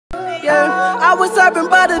yeah. I was serving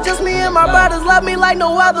butter, just me and my brothers, love me like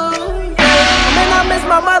no other. Man, I miss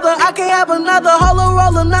my mother, I can't have another, holo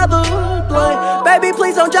roll another. Baby,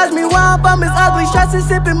 please don't judge me, where I'm from is ugly. Stressing,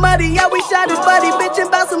 sipping muddy, yeah, we shot his buddy. Bitchin'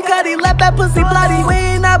 about some cutty, let that pussy bloody. We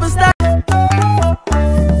ain't never stop.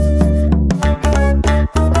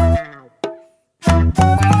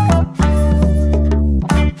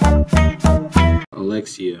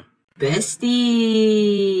 Alexia. Bestie!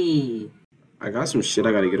 I got some shit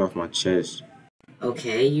I gotta get off my chest.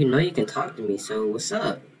 Okay, you know you can talk to me, so what's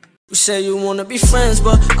up? You say you wanna be friends,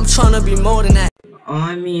 but I'm trying to be more than that. Oh,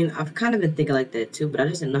 I mean, I've kind of been thinking like that too, but I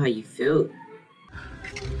just didn't know how you feel.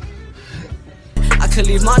 I could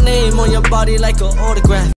leave my name on your body like an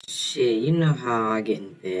autograph. Shit, you know how I get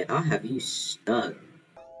in bed. I'll have you stuck.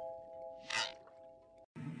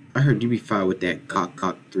 I heard you be fine with that cock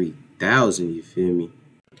 3000, you feel me?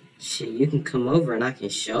 Shit, you can come over and I can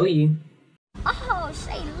show you. Oh,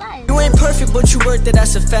 say less. You ain't perfect, but you worth it,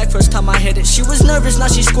 that's a fact. First time I hit it, she was nervous, now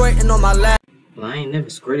she's squirting on my lap. Well, I ain't never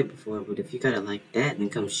squirted before, but if you got it like that, then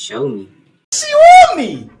come show me. She want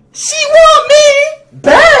me! She want me!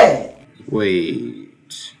 Bad! Wait.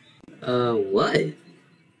 What?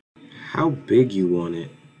 How big you want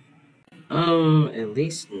it? At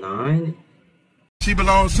least 9. She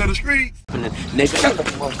belongs to the streets.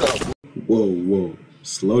 Whoa.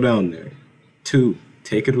 Slow down there. 2.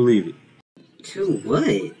 Take it or leave it. 2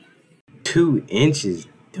 what? 2 inches,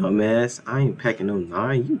 dumbass. I ain't packing no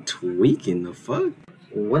 9. You tweaking, the fuck?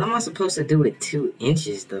 What am I supposed to do with 2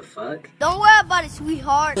 inches, the fuck? Don't worry about it,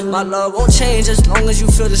 sweetheart. My love won't change as long as you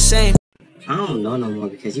feel the same. I don't know no more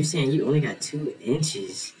because you saying you only got 2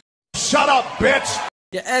 inches. Shut up, bitch!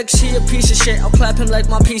 Your ex, he a piece of shit. I'll clap him like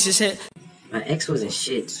my pieces hit. My ex wasn't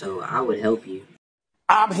shit, so I would help you.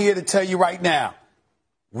 I'm here to tell you right now,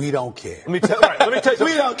 we don't care. Let me tell you,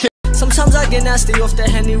 we don't care. Sometimes I get nasty off the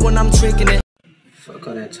Henny when I'm drinking it. Fuck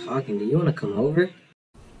all that talking. Do you want to come over?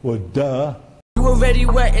 Well, duh. You already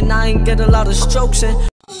wet and I ain't get a lot of strokes in.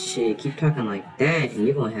 Shit, keep talking like that and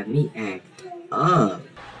you're gonna have me act up.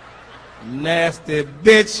 Nasty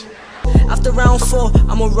bitch. After round 4,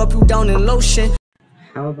 I'ma rub you down in lotion.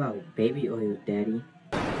 How about baby oil, daddy?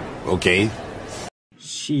 Okay.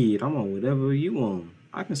 Shit, I'm on whatever you want.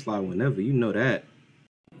 I can slide whenever, you know that.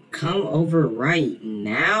 Come over right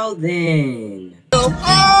now, then.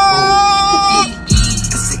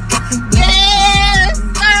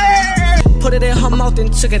 Put it in her mouth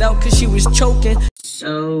and took it out cause she was choking.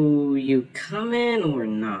 So, you coming or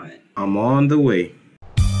not? I'm on the way.